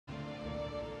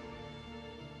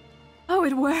Oh,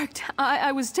 it worked.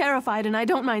 I was terrified, and I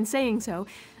don't mind saying so.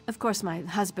 Of course, my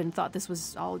husband thought this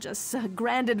was all just a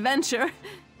grand adventure.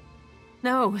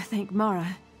 No, thank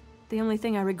Mara. The only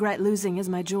thing I regret losing is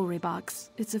my jewelry box.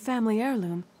 It's a family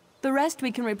heirloom. The rest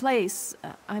we can replace.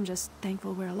 I'm just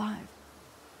thankful we're alive.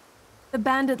 The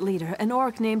bandit leader, an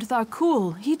orc named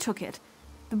Tharkul, he took it.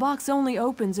 The box only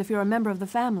opens if you're a member of the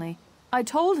family. I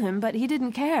told him, but he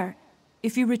didn't care.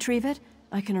 If you retrieve it,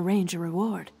 I can arrange a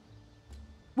reward.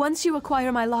 Once you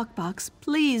acquire my lockbox,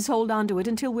 please hold on to it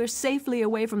until we're safely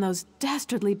away from those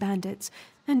dastardly bandits.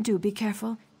 And do be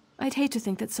careful. I'd hate to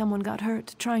think that someone got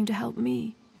hurt trying to help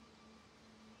me.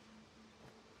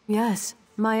 Yes,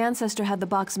 my ancestor had the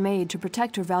box made to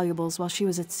protect her valuables while she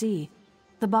was at sea.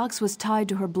 The box was tied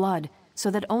to her blood,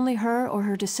 so that only her or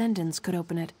her descendants could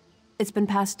open it. It's been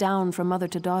passed down from mother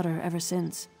to daughter ever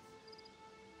since.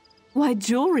 Why,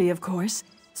 jewelry, of course.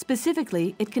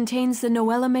 Specifically, it contains the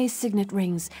Noelame signet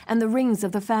rings and the rings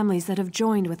of the families that have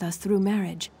joined with us through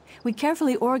marriage. We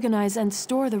carefully organize and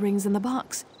store the rings in the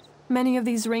box. Many of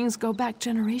these rings go back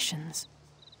generations.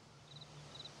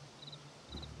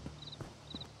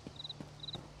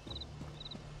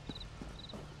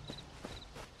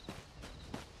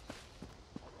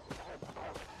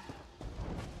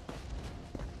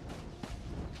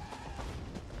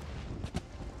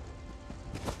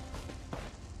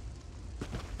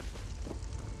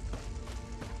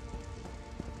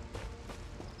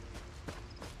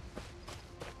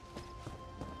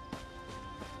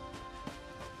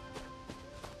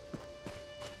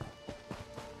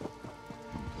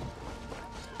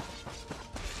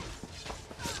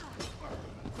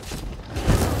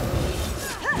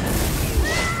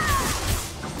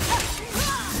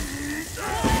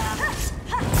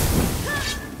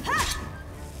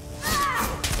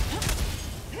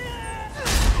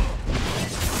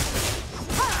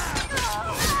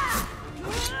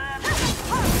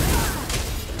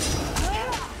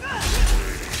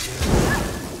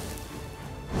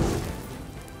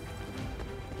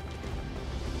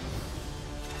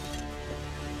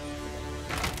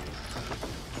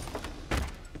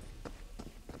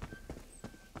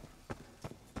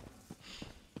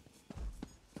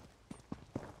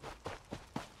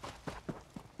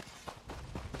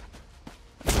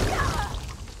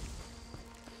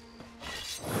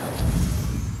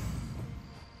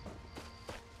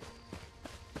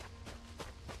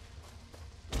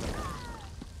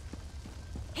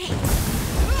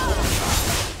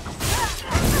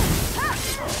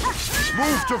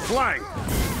 Move to flank!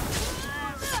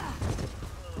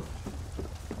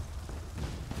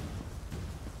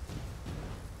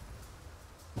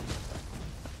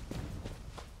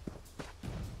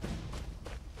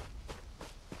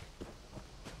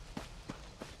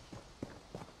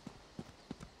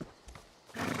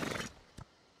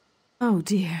 Oh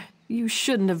dear, you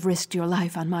shouldn't have risked your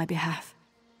life on my behalf.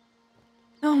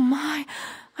 Oh my,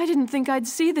 I didn't think I'd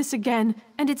see this again,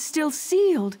 and it's still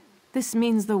sealed. This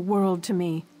means the world to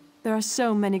me. There are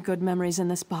so many good memories in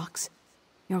this box.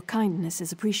 Your kindness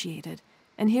is appreciated,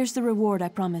 and here's the reward I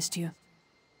promised you.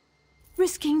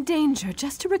 Risking danger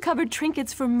just to recover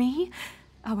trinkets for me?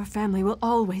 Our family will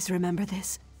always remember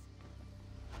this.